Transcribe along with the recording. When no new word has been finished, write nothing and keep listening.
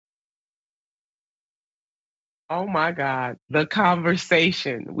Oh my God, the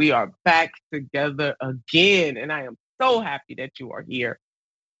conversation. We are back together again, and I am so happy that you are here.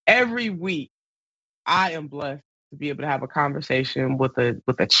 Every week, I am blessed to be able to have a conversation with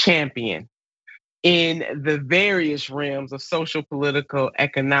a champion in the various realms of social, political,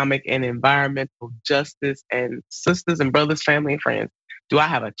 economic, and environmental justice. And sisters and brothers, family and friends, do I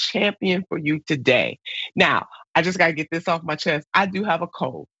have a champion for you today? Now, I just got to get this off my chest. I do have a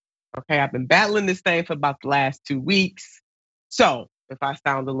cold. Okay, I've been battling this thing for about the last 2 weeks. So if I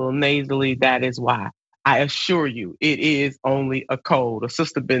sound a little nasally, that is why. I assure you, it is only a cold. A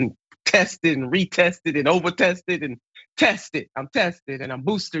sister been tested and retested and overtested and tested. I'm tested and I'm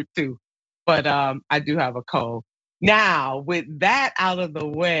boosted too. But I do have a cold. Now, with that out of the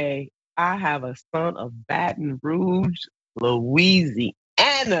way, I have a son of Baton Rouge, Louisiana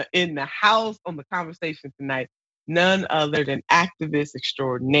in the house on the conversation tonight. None other than activist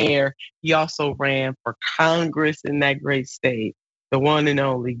extraordinaire. He also ran for Congress in that great state. The one and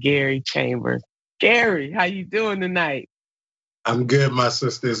only Gary Chambers. Gary, how you doing tonight? I'm good, my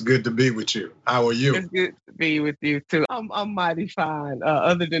sister. It's good to be with you. How are you? It's good to be with you too. I'm mighty fine.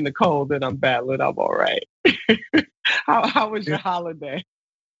 Other than the cold that I'm battling, I'm all right. How was your holiday?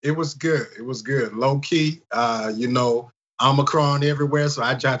 It was good. It was good. Low key. Omicron everywhere, so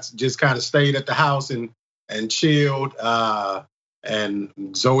I just kind of stayed at the house and chilled. And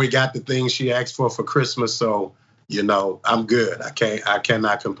Zoe got the things she asked for Christmas, so I'm good. I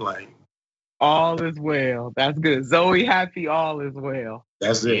cannot complain. All is well. That's good. Zoe happy, all is well.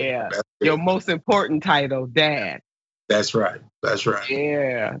 That's it. Yeah. That's it. Your most important title, Dad. That's right. That's right.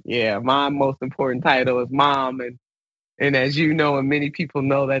 Yeah. My most important title is Mom. And as you know, and many people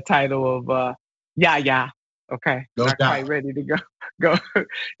know, that title of Yaya. Okay. No Not doubt. quite ready to go.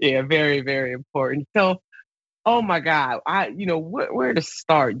 Yeah, very, very important. So, oh my God, where to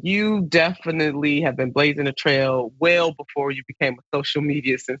start? You definitely have been blazing a trail well before you became a social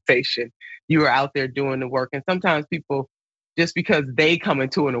media sensation. You were out there doing the work. And sometimes people, just because they come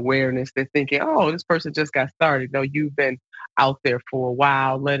into an awareness, they're thinking, oh, this person just got started. No, you've been out there for a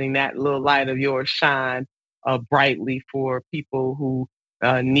while, letting that little light of yours shine brightly for people who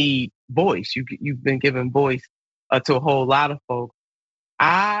need voice. You've been giving voice to a whole lot of folks.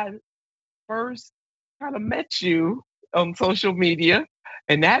 I first kind of met you on social media,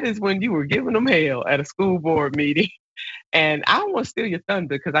 and that is when you were giving them hell at a school board meeting. And I don't want to steal your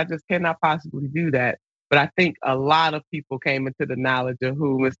thunder because I just cannot possibly do that. But I think a lot of people came into the knowledge of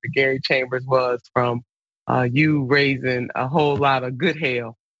who Mr. Gary Chambers was from you raising a whole lot of good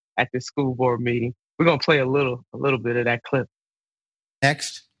hell at the school board meeting. We're gonna play a little bit of that clip.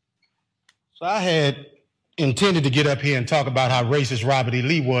 Next. So I had intended to get up here and talk about how racist Robert E.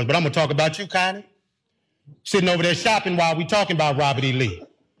 Lee was, but I'm gonna talk about you, Connie. Sitting over there shopping while we talking about Robert E. Lee.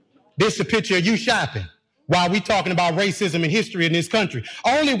 This is a picture of you shopping while we talking about racism and history in this country.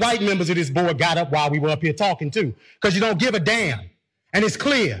 Only white members of this board got up while we were up here talking too, because you don't give a damn, and it's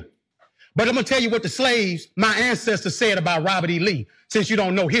clear. But I'm gonna tell you what the slaves, my ancestors, said about Robert E. Lee, since you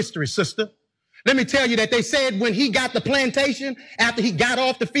don't know history, sister. Let me tell you that they said when he got the plantation, after he got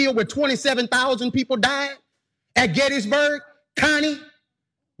off the field where 27,000 people died at Gettysburg, Connie,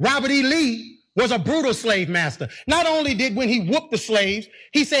 Robert E. Lee was a brutal slave master. Not only did when he whooped the slaves,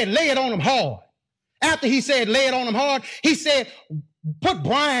 he said, lay it on them hard. After he said, lay it on them hard, he said, put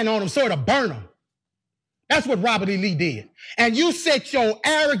brine on them so it'll burn them. That's what Robert E. Lee did. And you set your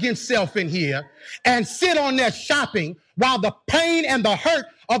arrogant self in here and sit on there shopping while the pain and the hurt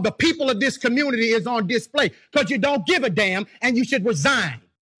of the people of this community is on display, because you don't give a damn and you should resign.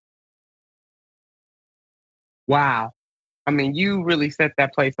 Wow. I mean, you really set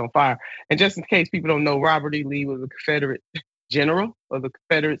that place on fire. And just in case people don't know, Robert E. Lee was a Confederate general of the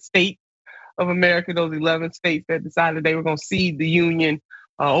Confederate States of America, those 11 states that decided they were going to cede the Union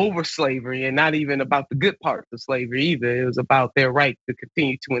over slavery, and not even about the good parts of slavery either. It was about their right to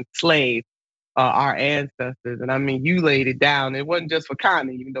continue to enslave our ancestors. And I mean, you laid it down. It wasn't just for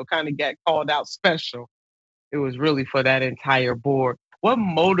Connie, even though Connie got called out special. It was really for that entire board. What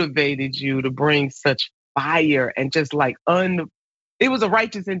motivated you to bring such fire and just like it was a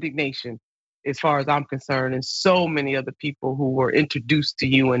righteous indignation as far as I'm concerned. And so many other people who were introduced to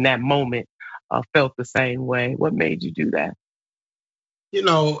you in that moment felt the same way. What made you do that?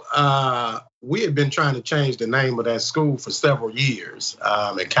 We had been trying to change the name of that school for several years.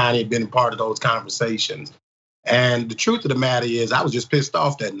 And Connie had been a part of those conversations. And the truth of the matter is, I was just pissed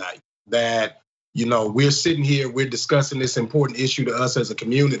off that night that, we're sitting here, we're discussing this important issue to us as a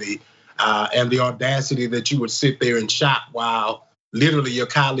community. And the audacity that you would sit there and shop while literally your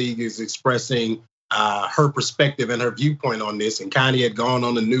colleague is expressing her perspective and her viewpoint on this. And Connie had gone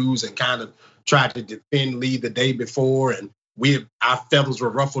on the news and kind of tried to defend Lee the day before, and our feathers were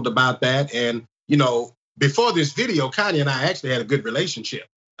ruffled about that. And before this video, Connie and I actually had a good relationship.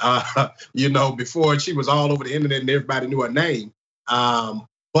 Before she was all over the internet and everybody knew her name.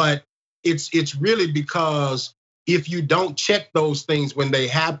 But it's really because if you don't check those things when they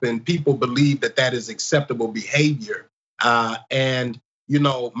happen, people believe that is acceptable behavior. And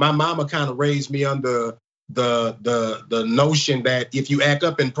my mama kind of raised me under the notion that if you act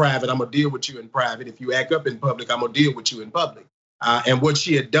up in private, I'm gonna deal with you in private. If you act up in public, I'm gonna deal with you in public. And what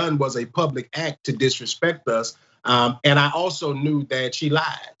she had done was a public act to disrespect us. And I also knew that she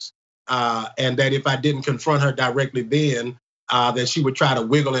lies, and that if I didn't confront her directly then, that she would try to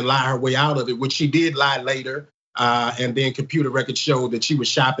wiggle and lie her way out of it, which she did lie later. And then computer records showed that she was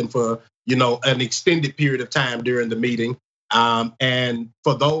shopping for, an extended period of time during the meeting. And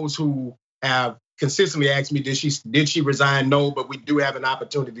for those who have consistently asked me, did she resign? No, but we do have an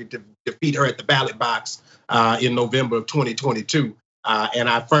opportunity to defeat her at the ballot box in November of 2022. And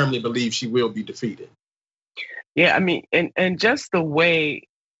I firmly believe she will be defeated. Yeah, I mean, and just the way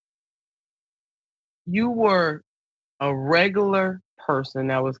you were a regular person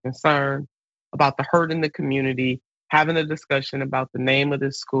that was concerned about the hurt in the community, having a discussion about the name of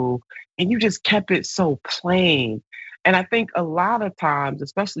the school, and you just kept it so plain. And I think a lot of times,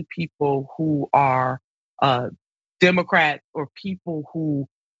 especially people who are Democrats or people who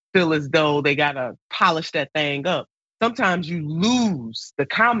feel as though they gotta polish that thing up, sometimes you lose the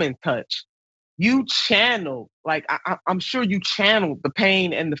common touch. You channel, like I'm sure you channeled the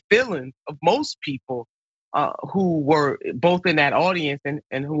pain and the feelings of most people who were both in that audience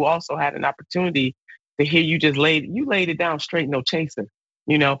and who also had an opportunity to hear you just laid it down straight, no chaser,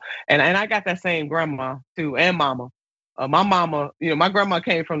 And I got that same grandma too, and mama. My mama, my grandma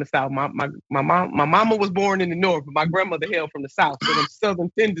came from the South. My mama was born in the North, but my grandmother hailed from the South. So them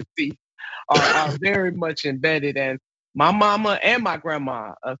Southern tendencies are very much embedded. And my mama and my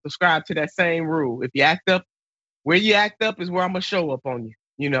grandma subscribe to that same rule. If you act up, where you act up is where I'm gonna show up on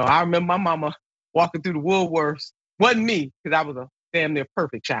you. I remember my mama walking through the Woolworths. Wasn't me, because I was a damn near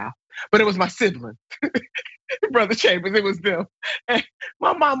perfect child, but it was my sibling, Brother Chambers. It was them. And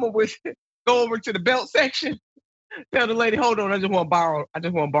my mama would go over to the belt section, tell the lady, "Hold on, I just want to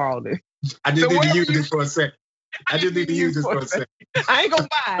borrow this." I just need to use this for a second. I just need to use this for a second. I ain't gonna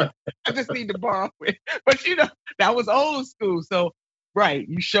buy it. I just need to borrow it. But that was old school. So, right,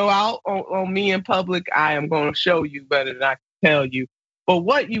 you show out on me in public, I am gonna show you better than I can tell you. But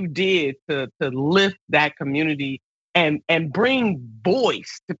what you did to lift that community and bring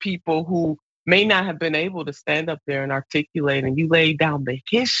voice to people who may not have been able to stand up there and articulate, and you laid down the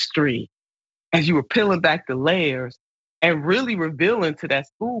history as you were peeling back the layers and really revealing to that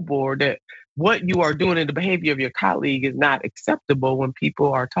school board that what you are doing and the behavior of your colleague is not acceptable when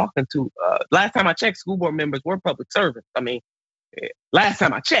people are talking to, last time I checked, school board members were public servants. I mean, last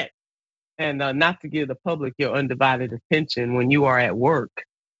time I checked. And not to give the public your undivided attention when you are at work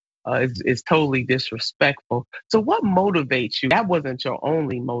is totally disrespectful. So what motivates you? That wasn't your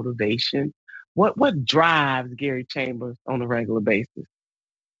only motivation. What drives Gary Chambers on a regular basis?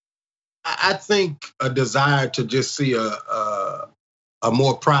 I think a desire to just see a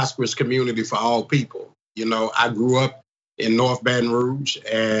more prosperous community for all people. I grew up in North Baton Rouge,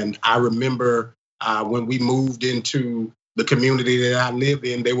 and I remember when we moved into the community that I live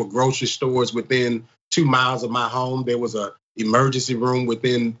in, there were grocery stores within 2 miles of my home. There was an emergency room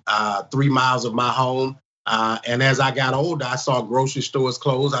within 3 miles of my home. And as I got older, I saw grocery stores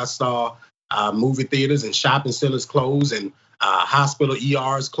close. I saw movie theaters and shopping centers close, and hospital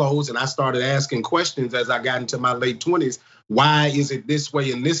ERs close. And I started asking questions as I got into my late 20s. Why is it this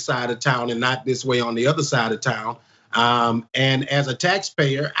way in this side of town and not this way on the other side of town? And as a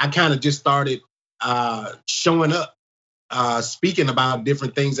taxpayer, I kind of just started showing up, speaking about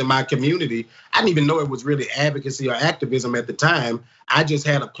different things in my community. I didn't even know it was really advocacy or activism at the time. I just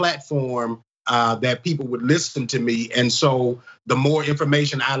had a platform that people would listen to me. And so the more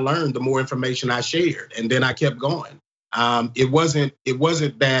information I learned, the more information I shared. And then I kept going. It wasn't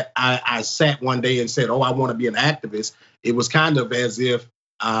that I sat one day and said, "Oh, I want to be an activist." It was kind of as if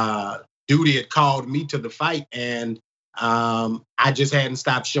duty had called me to the fight, and I just hadn't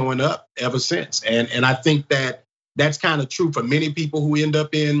stopped showing up ever since. And I think that's kind of true for many people who end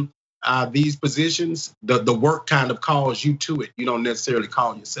up in these positions. The work kind of calls you to it. You don't necessarily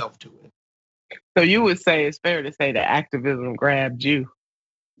call yourself to it. So you would say it's fair to say that activism grabbed you.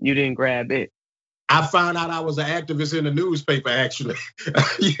 You didn't grab it. I found out I was an activist in the newspaper, actually.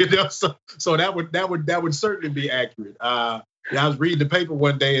 So that would certainly be accurate. I was reading the paper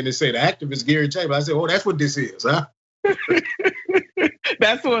one day and it said activist Gary Chambers. I said, "Oh, that's what this is, huh?"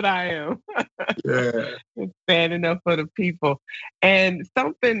 That's what I am. Yeah. Standing up for the people. And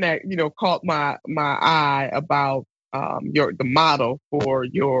something that, caught my eye about the model for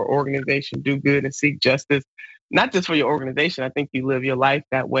your organization, Do Good and Seek Justice, not just for your organization. I think you live your life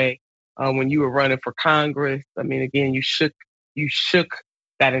that way. When you were running for Congress, I mean, again, you shook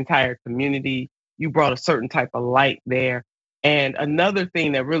that entire community. You brought a certain type of light there. And another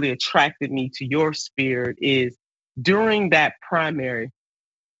thing that really attracted me to your spirit is during that primary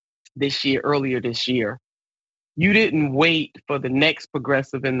earlier this year, you didn't wait for the next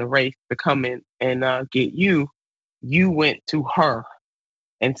progressive in the race to come in and get you. You went to her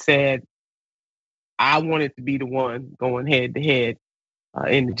and said, I wanted to be the one going head to head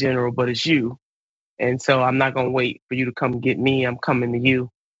in the general, but it's you. And so I'm not going to wait for you to come get me. I'm coming to you,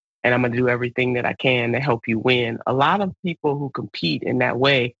 and I'm going to do everything that I can to help you win. A lot of people who compete in that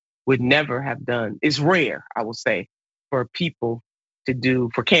way would never have done. It's rare, I will say, for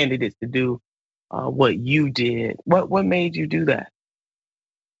candidates to do what you did. What made you do that?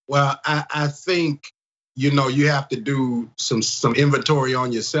 Well, I think, you have to do some inventory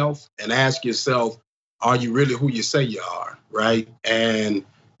on yourself and ask yourself, are you really who you say you are, right? And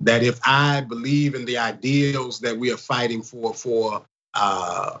that if I believe in the ideals that we are fighting for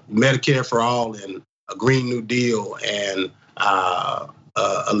Medicare for all and a Green New Deal and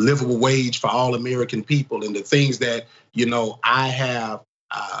a livable wage for all American people and the things that, I have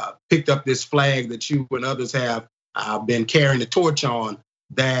picked up this flag that you and others have been carrying the torch on,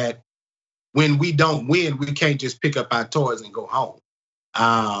 that when we don't win, we can't just pick up our toys and go home.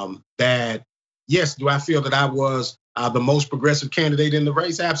 That, yes, do I feel that I was the most progressive candidate in the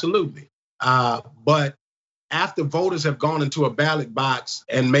race? Absolutely. But after voters have gone into a ballot box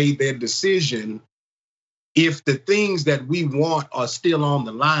and made their decision, if the things that we want are still on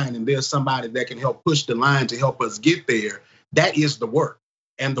the line and there's somebody that can help push the line to help us get there, that is the work.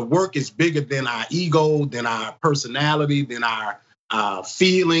 And the work is bigger than our ego, than our personality, than our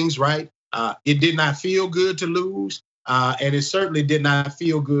feelings, right? It did not feel good to lose. And it certainly did not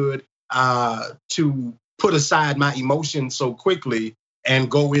feel good to put aside my emotions so quickly and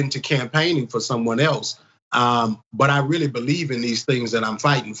go into campaigning for someone else. But I really believe in these things that I'm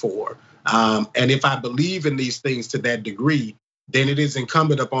fighting for. And if I believe in these things to that degree, then it is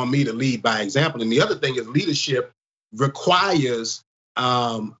incumbent upon me to lead by example. And the other thing is leadership requires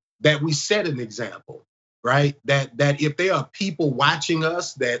that we set an example, right? That if there are people watching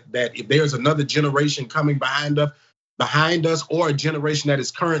us, that if there's another generation coming behind us, or a generation that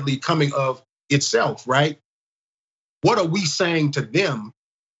is currently coming of itself, right? What are we saying to them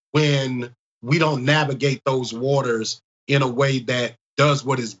when we don't navigate those waters in a way that does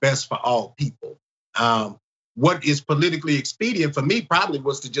what is best for all people? What is politically expedient for me probably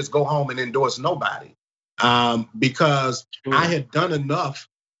was to just go home and endorse nobody, because I had done enough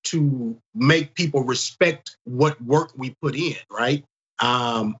to make people respect what work we put in, right?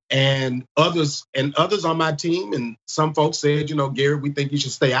 And others on my team and some folks said, Gary, we think you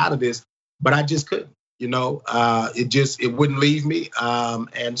should stay out of this, but I just couldn't. It wouldn't leave me.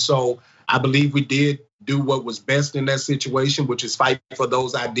 And so I believe we did do what was best in that situation, which is fight for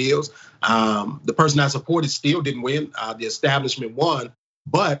those ideals. The person I supported still didn't win. The establishment won.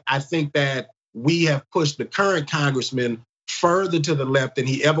 But I think that we have pushed the current congressman further to the left than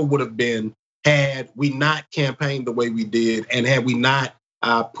he ever would have been had we not campaigned the way we did and had we not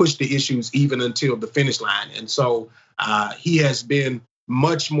pushed the issues even until the finish line. And so he has been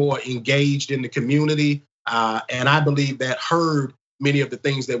much more engaged in the community. And I believe that heard many of the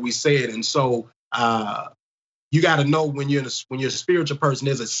things that we said. And so you got to know when you're a spiritual person,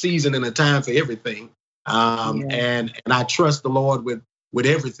 there's a season and a time for everything. And I trust the Lord with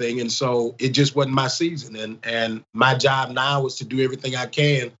everything. And so it just wasn't my season. And my job now is to do everything I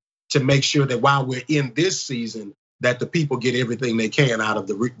can to make sure that while we're in this season, that the people get everything they can out of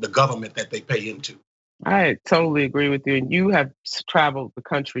the government that they pay into. I totally agree with you. And you have traveled the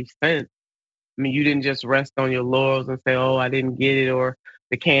country since. I mean, you didn't just rest on your laurels and say, oh, I didn't get it, or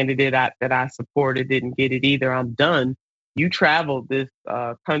the candidate that I supported didn't get it either. I'm done. You traveled this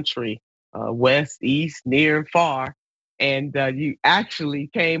country, west, east, near and far, and you actually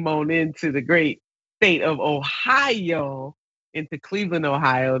came on into the great state of Ohio, into Cleveland,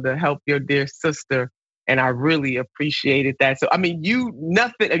 Ohio, to help your dear sister. And I really appreciated that. So, I mean, you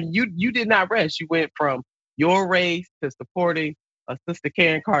did not rest. You went from your race to supporting Sister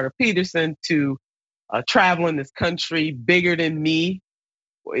Karen Carter Peterson to traveling this country. Bigger Than Me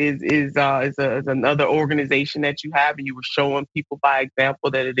is another organization that you have, and you were showing people by example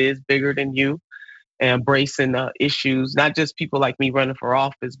that it is bigger than you, and embracing issues, not just people like me running for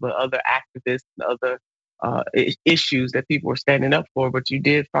office, but other activists and other issues that people were standing up for, but you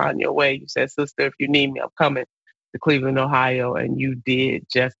did find your way. You said, sister, if you need me, I'm coming to Cleveland, Ohio. And you did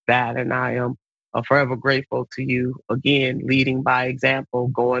just that. And I am forever grateful to you, again, leading by example,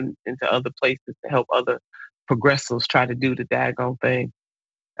 going into other places to help other progressives try to do the daggone thing.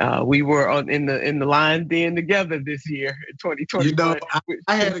 We were in the Lions Den together this year in 2021. You know,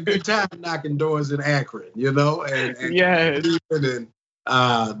 I had a good time knocking doors in Akron, you know, and yes. And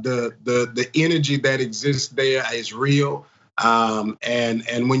the energy that exists there is real.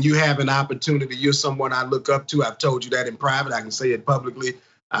 And when you have an opportunity, you're someone I look up to. I've told you that in private. I can say it publicly.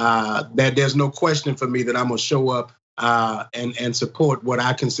 That there's no question for me that I'm gonna show up and support what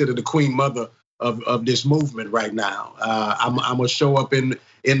I consider the queen mother of this movement right now. I'm gonna show up in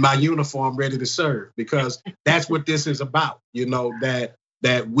my uniform, ready to serve, because that's what this is about. You know, that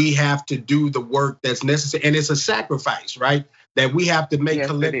we have to do the work that's necessary, and it's a sacrifice, right? That we have to make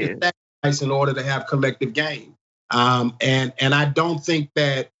collective sacrifice in order to have collective gain. And I don't think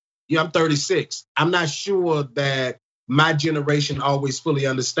that, you know, I'm 36. I'm not sure that my generation always fully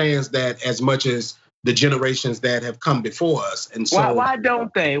understands that as much as the generations that have come before us. And so why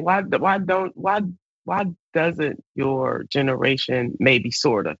don't they? Why doesn't your generation maybe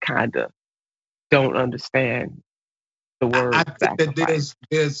sort of kind of don't understand the word I think sacrifice?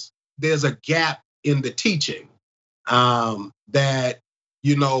 that there's a gap in the teaching that,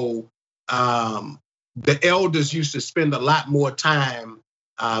 you know, the elders used to spend a lot more time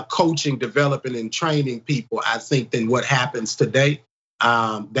coaching, developing, and training people, I think, than what happens today.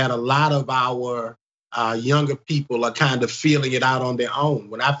 That a lot of our younger people are kind of feeling it out on their own.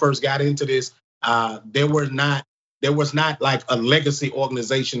 When I first got into this, there was not like a legacy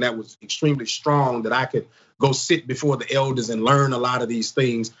organization that was extremely strong that I could go sit before the elders and learn a lot of these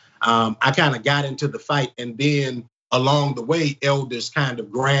things. I kind of got into the fight, and then along the way, elders kind of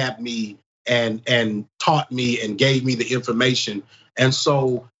grabbed me and taught me and gave me the information. And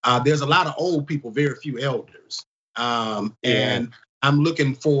so there's a lot of old people, very few elders. And I'm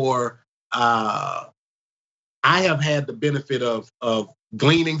looking for, I have had the benefit of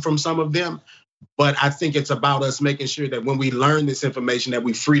gleaning from some of them, but I think it's about us making sure that when we learn this information that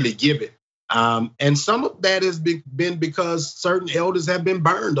we freely give it. And some of that has been because certain elders have been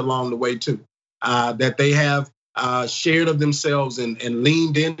burned along the way too, that they have shared of themselves and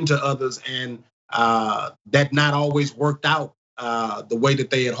leaned into others, and that not always worked out the way that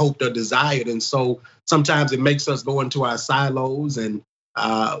they had hoped or desired. And so sometimes it makes us go into our silos, and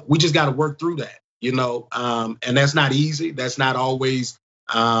we just got to work through that, you know. And that's not easy. That's not always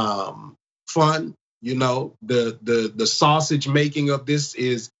fun. You know, the sausage making of this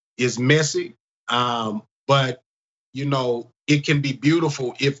is messy, but you know, it can be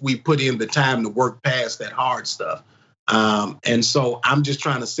beautiful if we put in the time to work past that hard stuff. And so I'm just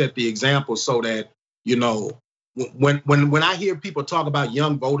trying to set the example so that, you know, when I hear people talk about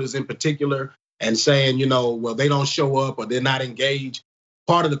young voters in particular and saying, you know, well, they don't show up or they're not engaged,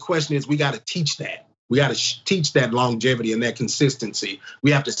 part of the question is we got to teach that. We got to teach that longevity and that consistency.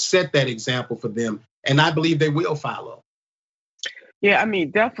 We have to set that example for them, and I believe they will follow. Yeah, I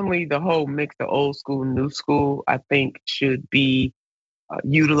mean, definitely the whole mix of old school, new school, I think should be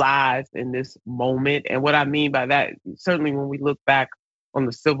utilized in this moment. And what I mean by that, certainly when we look back on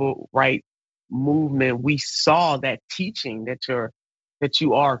the civil rights movement, we saw that teaching that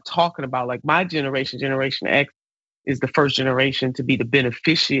you are talking about. Like my generation, Generation X, is the first generation to be the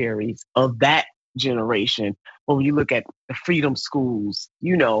beneficiaries of that generation. When you look at the freedom schools,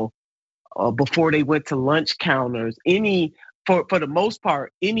 you know, before they went to lunch counters, for the most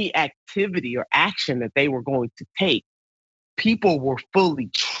part, any activity or action that they were going to take, people were fully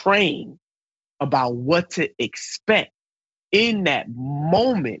trained about what to expect in that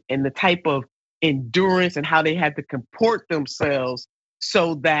moment and the type of endurance and how they had to comport themselves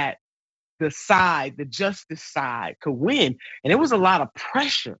so that the justice side could win. And it was a lot of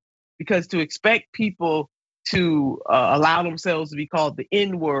pressure because to expect people to allow themselves to be called the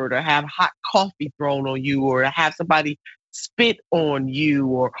N-word or have hot coffee thrown on you or have somebody spit on you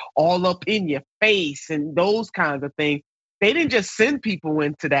or all up in your face and those kinds of things. They didn't just send people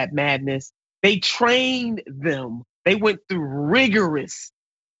into that madness. They trained them. They went through rigorous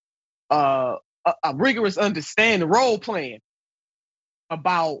understanding, role playing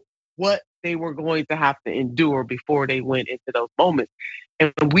about what they were going to have to endure before they went into those moments.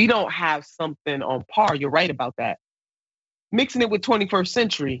 And we don't have something on par. You're right about that. Mixing it with 21st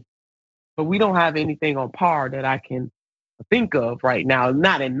century, but we don't have anything on par that I can think of right now,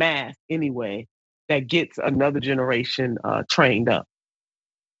 not in mass anyway, that gets another generation trained up.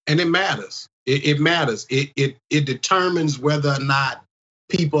 And it matters. It matters. It determines whether or not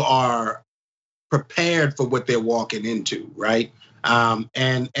people are prepared for what they're walking into, right?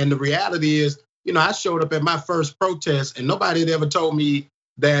 And the reality is, I showed up at my first protest and nobody had ever told me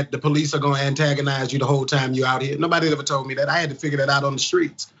that the police are going to antagonize you the whole time you're out here. Nobody had ever told me that. I had to figure that out on the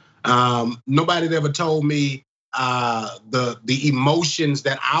streets. Nobody had ever told me the emotions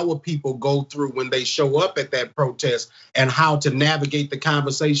that our people go through when they show up at that protest and how to navigate the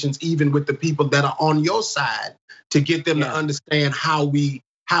conversations, even with the people that are on your side, to get them to understand how we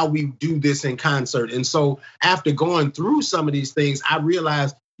do this in concert. And so after going through some of these things, I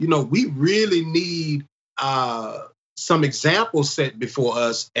realized, we really need some examples set before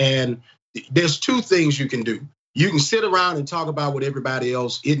us. And there's two things you can do. You can sit around and talk about what everybody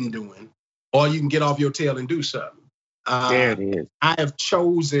else isn't doing, or you can get off your tail and do something. There it is. I have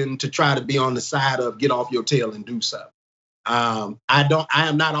chosen to try to be on the side of get off your tail and do something. I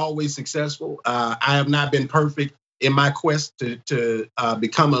am not always successful. I have not been perfect in my quest to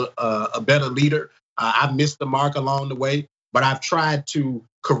become a better leader. I've missed the mark along the way, but I've tried to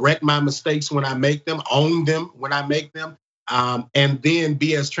correct my mistakes when I make them, own them when I make them, and then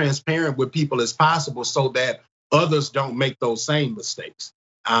be as transparent with people as possible so that others don't make those same mistakes.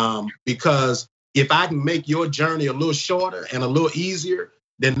 Because if I can make your journey a little shorter and a little easier,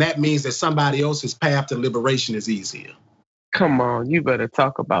 then that means that somebody else's path to liberation is easier. Come on, you better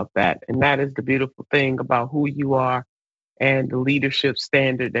talk about that. And that is the beautiful thing about who you are and the leadership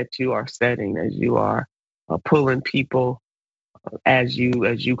standard that you are setting as you are pulling people as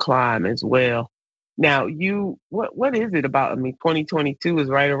you climb as well. Now, what is it about? 2022 is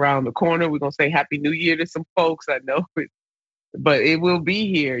right around the corner. We're gonna say Happy New Year to some folks. I know it, but it will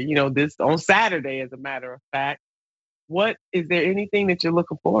be here. This on Saturday, as a matter of fact. What is there anything that you're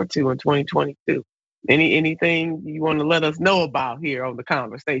looking forward to in 2022? Anything you want to let us know about here on the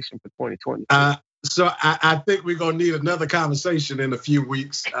conversation for 2022? So I think we're gonna need another conversation in a few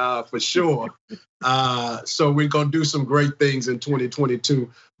weeks for sure. So we're gonna do some great things in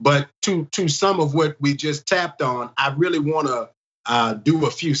 2022. But to some of what we just tapped on, I really want to do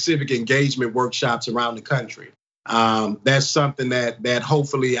a few civic engagement workshops around the country. That's something that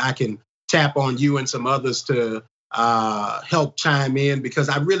hopefully I can tap on you and some others to help chime in, because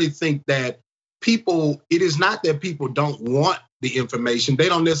I really think that it is not that people don't want the information. They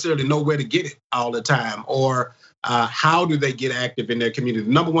don't necessarily know where to get it all the time, or how do they get active in their community.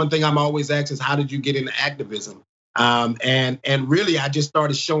 The number one thing I'm always asked is, how did you get into activism? And really, I just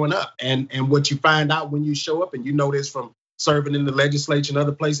started showing up. And what you find out when you show up, and you know this from serving in the legislature and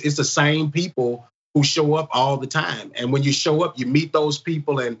other places, it's the same people who show up all the time. And when you show up, you meet those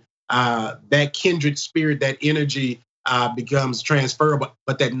people, and that kindred spirit, that energy becomes transferable,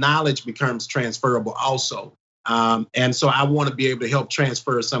 but that knowledge becomes transferable also. And so I want to be able to help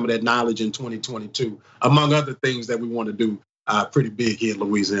transfer some of that knowledge in 2022, among other things that we want to do pretty big here in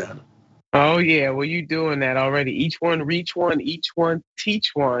Louisiana. Oh, yeah. Well, you're doing that already. Each one reach one, each one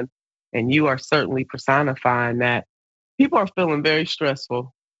teach one. And you are certainly personifying that. People are feeling very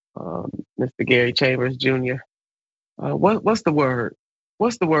stressful, Mr. Gary Chambers Jr. What's the word?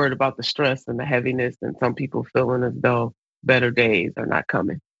 What's the word about the stress and the heaviness and some people feeling as though better days are not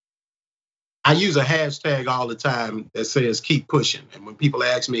coming? I use a hashtag all the time that says keep pushing. And when people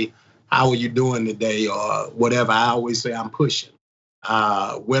ask me, how are you doing today or whatever, I always say I'm pushing.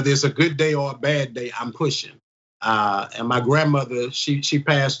 Whether it's a good day or a bad day, I'm pushing. And my grandmother, she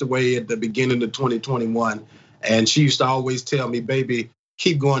passed away at the beginning of 2021. And she used to always tell me, baby,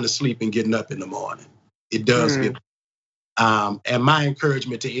 keep going to sleep and getting up in the morning. It does get. And my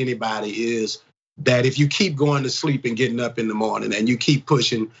encouragement to anybody is that if you keep going to sleep and getting up in the morning and you keep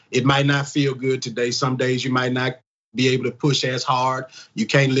pushing, it might not feel good today. Some days you might not be able to push as hard. You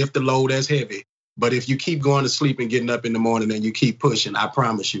can't lift the load as heavy. But if you keep going to sleep and getting up in the morning and you keep pushing, I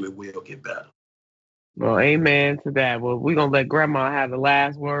promise you it will get better. Well, amen to that. Well, we're going to let Grandma have the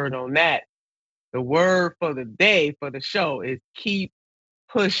last word on that. The word for the day for the show is keep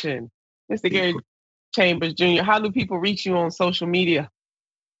pushing. Mr. Gary Chambers Jr., how do people reach you on social media?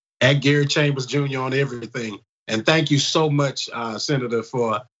 At Gary Chambers Jr. on everything. And thank you so much, Senator,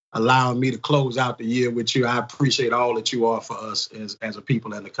 for allowing me to close out the year with you. I appreciate all that you are for us as a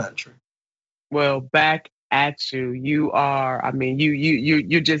people in the country. Well, back at you. You are,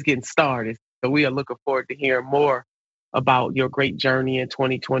 you're just getting started. So we are looking forward to hearing more about your great journey in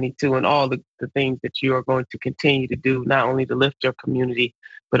 2022 and all the things that you are going to continue to do, not only to lift your community,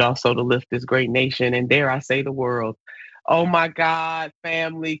 but also to lift this great nation and, dare I say, the world. Oh my God,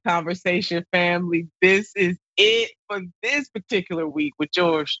 family, conversation family. This is it for this particular week with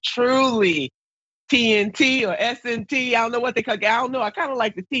yours truly, TNT or SNT. I don't know what they call it. I don't know. I kind of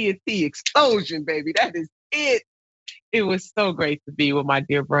like the TNT explosion, baby. That is it. It was so great to be with my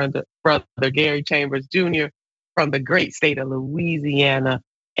dear brother Gary Chambers Jr. from the great state of Louisiana,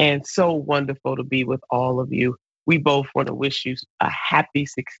 and so wonderful to be with all of you. We both want to wish you a happy,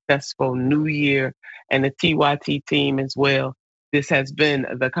 successful new year, and the TYT team as well. This has been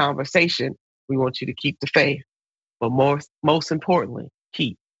The Conversation. We want you to keep the faith, but most importantly,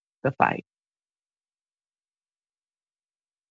 keep the fight.